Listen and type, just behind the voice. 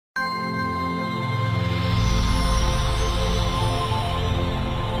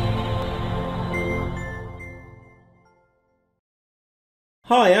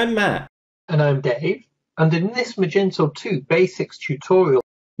Hi, I'm Matt. And I'm Dave, and in this Magento 2 Basics tutorial,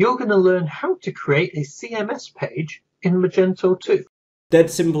 you're going to learn how to create a CMS page in Magento 2.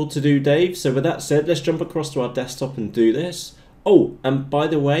 Dead simple to do, Dave. So with that said, let's jump across to our desktop and do this. Oh, and by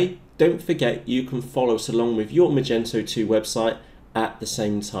the way, don't forget you can follow us along with your Magento 2 website at the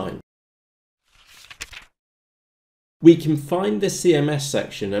same time. We can find the CMS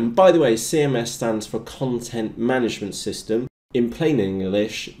section, and by the way, CMS stands for Content Management System. In plain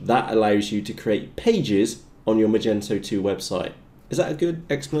English, that allows you to create pages on your Magento 2 website. Is that a good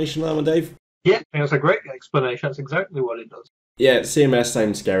explanation of that one, Dave? Yeah, I think that's a great explanation. That's exactly what it does. Yeah, CMS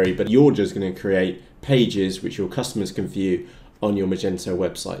sounds scary, but you're just going to create pages which your customers can view on your Magento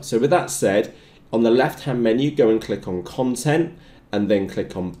website. So with that said, on the left-hand menu, go and click on Content and then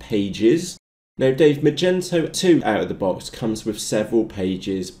click on Pages. Now, Dave, Magento 2 out of the box comes with several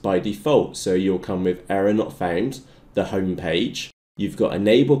pages by default. So you'll come with Error Not Found, the home page. You've got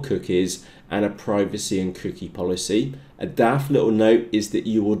enable cookies and a privacy and cookie policy. A daft little note is that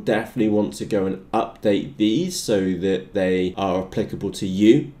you will definitely want to go and update these so that they are applicable to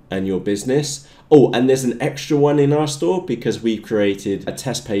you and your business. Oh, and there's an extra one in our store because we've created a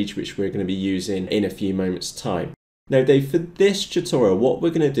test page which we're going to be using in a few moments' time. Now, Dave, for this tutorial, what we're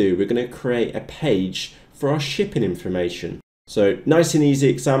going to do, we're going to create a page for our shipping information. So nice and easy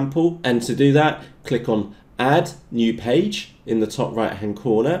example. And to do that, click on Add New Page in the top right hand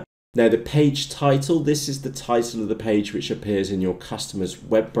corner. Now the page title, this is the title of the page which appears in your customer's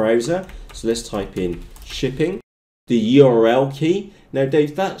web browser. So let's type in shipping. The URL key. Now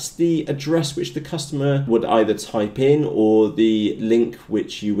Dave, that's the address which the customer would either type in or the link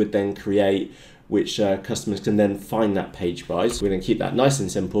which you would then create, which customers can then find that page by. So we're going to keep that nice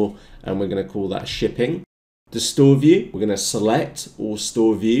and simple and we're going to call that shipping. The store view, we're going to select all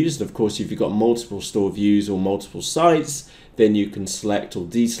store views. And of course, if you've got multiple store views or multiple sites, then you can select or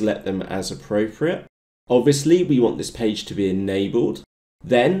deselect them as appropriate. Obviously, we want this page to be enabled.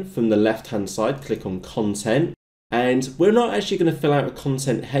 Then from the left-hand side, click on content. And we're not actually going to fill out a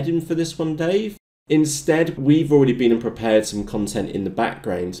content heading for this one, Dave. Instead, we've already been and prepared some content in the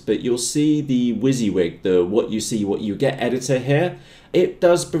background, but you'll see the WYSIWYG, the what you see, what you get editor here. It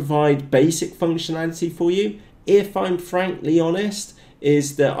does provide basic functionality for you. If I'm frankly honest,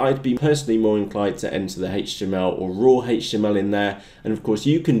 is that I'd be personally more inclined to enter the HTML or raw HTML in there. And of course,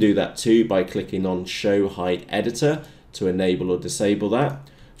 you can do that too by clicking on Show Hide Editor to enable or disable that.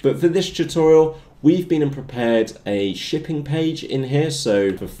 But for this tutorial, we've been and prepared a shipping page in here,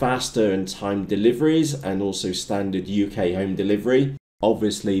 so for faster and timed deliveries and also standard UK home delivery.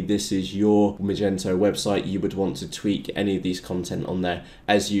 Obviously, this is your Magento website. You would want to tweak any of these content on there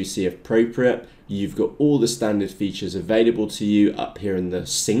as you see appropriate. You've got all the standard features available to you up here in the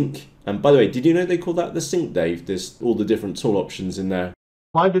sync. And by the way, did you know they call that the sync, Dave? There's all the different tool options in there.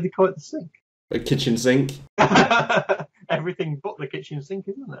 Why do they call it the sink? A kitchen sink. Everything but the kitchen sink,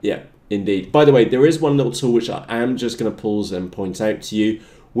 isn't it? Yeah, indeed. By the way, there is one little tool which I am just going to pause and point out to you.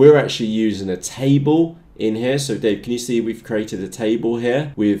 We're actually using a table in here. So Dave, can you see we've created a table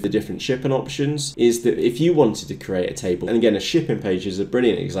here with the different shipping options? Is that if you wanted to create a table, and again, a shipping page is a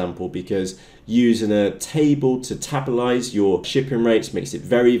brilliant example because using a table to tabularize your shipping rates makes it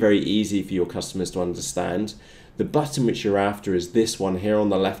very, very easy for your customers to understand. The button which you're after is this one here on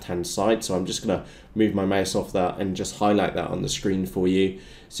the left hand side. So I'm just going to move my mouse off that and just highlight that on the screen for you.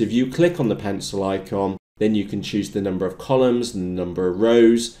 So if you click on the pencil icon, then you can choose the number of columns and the number of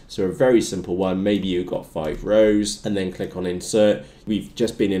rows. So a very simple one, maybe you've got 5 rows, and then click on insert. We've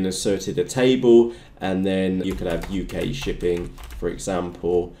just been inserted a table, and then you could have UK shipping, for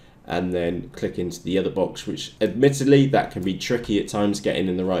example, and then click into the other box, which admittedly that can be tricky at times getting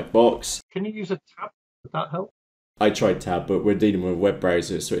in the right box. Can you use a tab? Would that help? I tried tab, but we're dealing with a web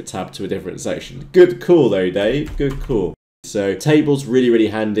browser, so it tabbed to a different section. Good call though, Dave, good call. So tables really, really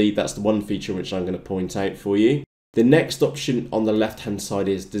handy. That's the one feature which I'm going to point out for you. The next option on the left hand side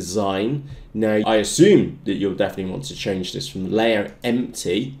is design. Now, I assume that you'll definitely want to change this from layout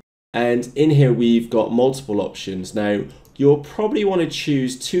empty. And in here, we've got multiple options. Now, you'll probably want to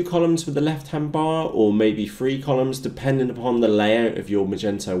choose 2 columns for the left hand bar or maybe 3 columns, depending upon the layout of your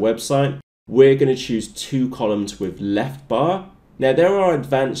Magento website. We're going to choose 2 columns with left bar. Now there are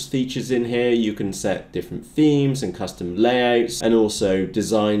advanced features in here. You can set different themes and custom layouts and also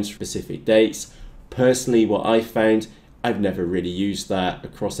designs for specific dates. Personally, what I found, I've never really used that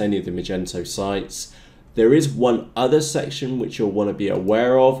across any of the Magento sites. There is one other section which you'll want to be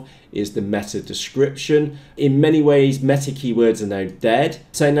aware of is the meta description. In many ways, meta keywords are now dead.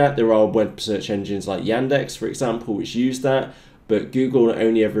 Saying that, there are web search engines like Yandex, for example, which use that. but Google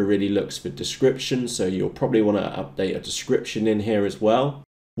only ever really looks for description, so you'll probably want to update a description in here as well.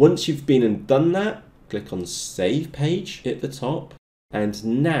 Once you've been and done that, click on Save Page at the top.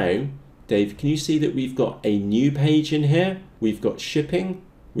 And now, Dave, can you see that we've got a new page in here? We've got shipping.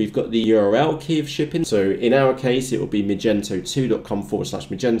 We've got the URL key of shipping. So in our case, it will be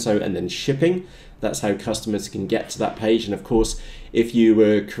magento2.com/Magento and then shipping. That's how customers can get to that page. And of course, if you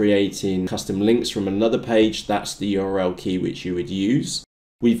were creating custom links from another page, that's the URL key which you would use.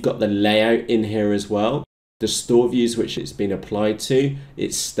 We've got the layout in here as well. The store views which it's been applied to,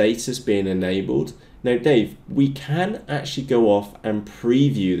 its status being enabled. Now, Dave, we can actually go off and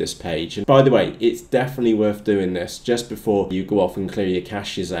preview this page. And by the way, it's definitely worth doing this just before you go off and clear your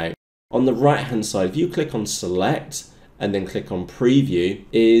caches out. On the right-hand side, if you click on Select and then click on Preview,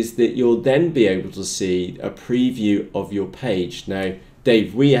 is that you'll then be able to see a preview of your page. Now,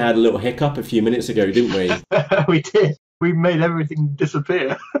 Dave, we had a little hiccup a few minutes ago, didn't we? We did. We made everything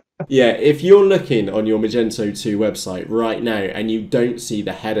disappear. Yeah, if you're looking on your Magento 2 website right now and you don't see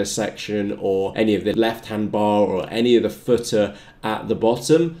the header section or any of the left-hand bar or any of the footer at the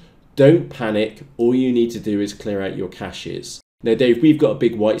bottom, don't panic. All you need to do is clear out your caches. Now, Dave, we've got a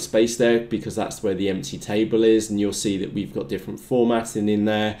big white space there because that's where the empty table is, and you'll see that we've got different formatting in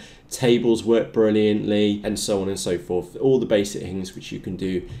there. Tables work brilliantly, and so on and so forth. All the basic things which you can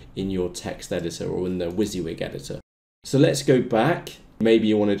do in your text editor or in the WYSIWYG editor. So let's go back. Maybe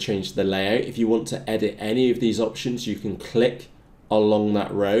you want to change the layout. If you want to edit any of these options, you can click along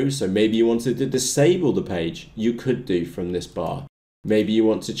that row. So maybe you wanted to disable the page. You could do from this bar. Maybe you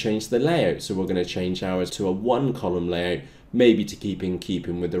want to change the layout. So we're going to change ours to a 1-column layout, maybe to keep in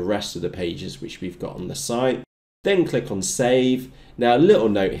keeping with the rest of the pages which we've got on the site. Then click on Save. Now, a little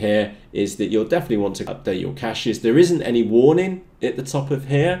note here is that you'll definitely want to update your caches. There isn't any warning at the top of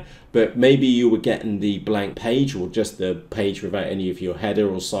here, but maybe you were getting the blank page or just the page without any of your header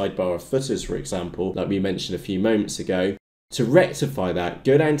or sidebar or footers, for example, like we mentioned a few moments ago. To rectify that,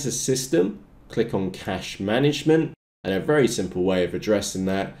 go down to System, click on Cache Management, and a very simple way of addressing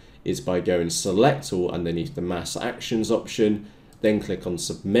that is by going Select All underneath the Mass Actions option, then click on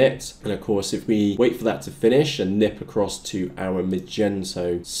Submit. And of course, if we wait for that to finish and nip across to our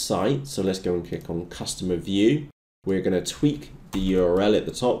Magento site, so let's go and click on Customer View. We're going to tweak the URL at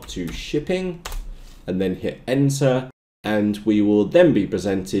the top to shipping and then hit Enter. And we will then be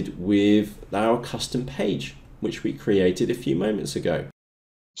presented with our custom page, which we created a few moments ago.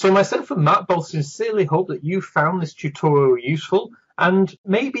 So myself and Matt both sincerely hope that you found this tutorial useful and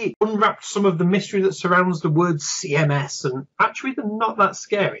maybe unwrapped some of the mystery that surrounds the word CMS. And actually, they're not that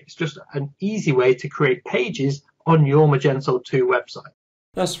scary. It's just an easy way to create pages on your Magento 2 website.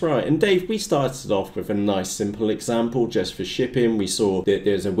 That's right. And Dave, we started off with a nice simple example just for shipping. We saw that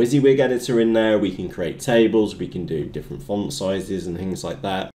there's a WYSIWYG editor in there. We can create tables. We can do different font sizes and things like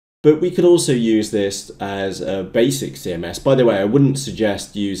that. But we could also use this as a basic CMS. By the way, I wouldn't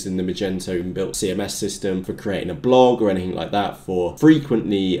suggest using the Magento inbuilt CMS system for creating a blog or anything like that for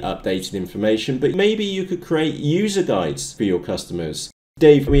frequently updated information, but maybe you could create user guides for your customers.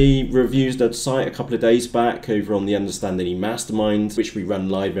 Dave, we reviewed a site a couple of days back over on the Understanding Mastermind, which we run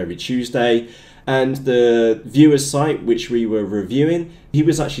live every Tuesday. And the viewer's site, which we were reviewing, he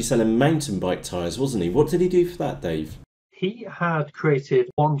was actually selling mountain bike tyres, wasn't he? What did he do for that, Dave? He had created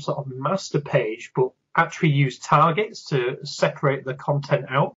one sort of master page, but actually used targets to separate the content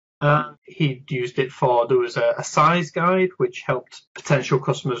out. And he'd used it for, there was a size guide, which helped potential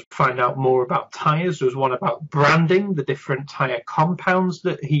customers find out more about tyres. There was one about branding, the different tyre compounds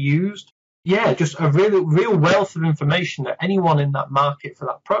that he used. Yeah, just a real wealth of information that anyone in that market for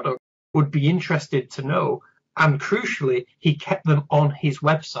that product would be interested to know. And crucially, he kept them on his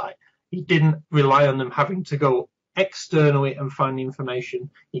website. He didn't rely on them having to go externally and find the information.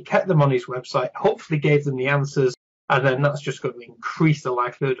 He kept them on his website, hopefully gave them the answers, and then that's just going to increase the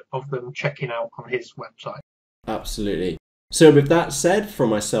likelihood of them checking out on his website. Absolutely. So with that said, from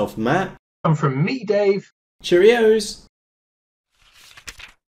myself, Matt. And from me, Dave. Cheerios.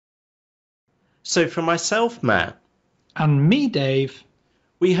 So from myself, Matt. And me, Dave.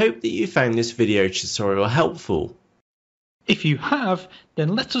 We hope that you found this video tutorial helpful. If you have,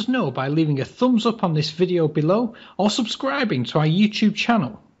 then let us know by leaving a thumbs up on this video below or subscribing to our YouTube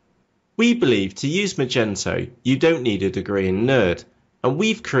channel. We believe to use Magento, you don't need a degree in Nerd, and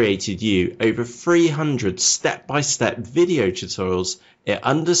we've created you over 300 step-by-step video tutorials at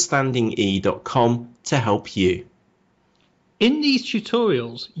understandinge.com to help you. In these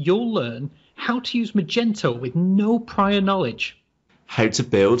tutorials, you'll learn how to use Magento with no prior knowledge, how to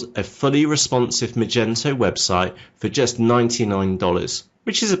build a fully responsive Magento website for just $99,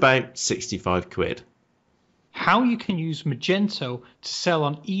 which is about 65 quid. how you can use Magento to sell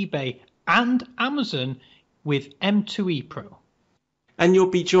on eBay and Amazon with M2E Pro. And you'll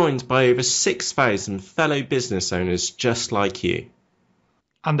be joined by over 6,000 fellow business owners just like you.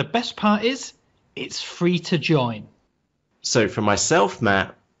 And the best part is, it's free to join. So for myself,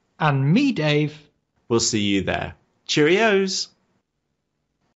 Matt, and me, Dave, we'll see you there. Cheerios!